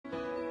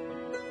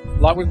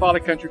Lockwood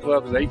Folly Country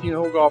Club is an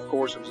 18-hole golf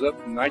course that was up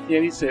in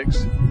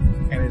 1986,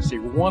 and it's a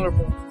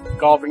wonderful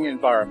golfing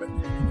environment.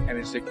 And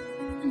it's an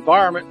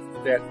environment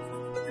that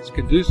is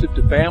conducive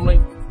to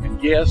family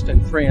and guests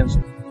and friends.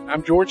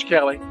 I'm George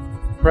Kelly,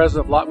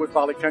 president of Lockwood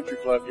Folly Country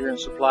Club here in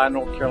Supply,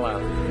 North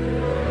Carolina.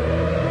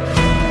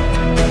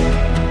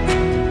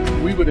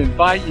 We would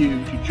invite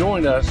you to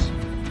join us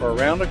for a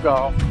round of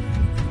golf,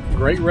 a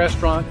great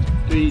restaurant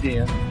to eat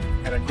in,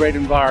 and a great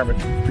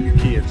environment for your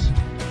kids.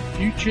 If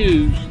you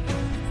choose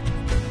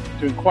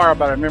to inquire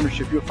about our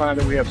membership, you'll find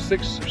that we have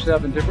 6 or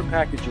 7 different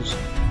packages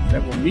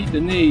that will meet the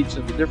needs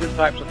of the different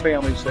types of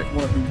families that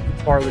want to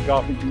be part of the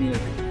golfing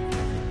community.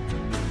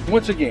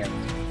 Once again,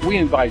 we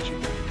invite you.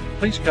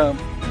 Please come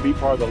and be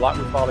part of the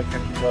Lockwood Folly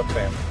Country Club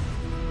family.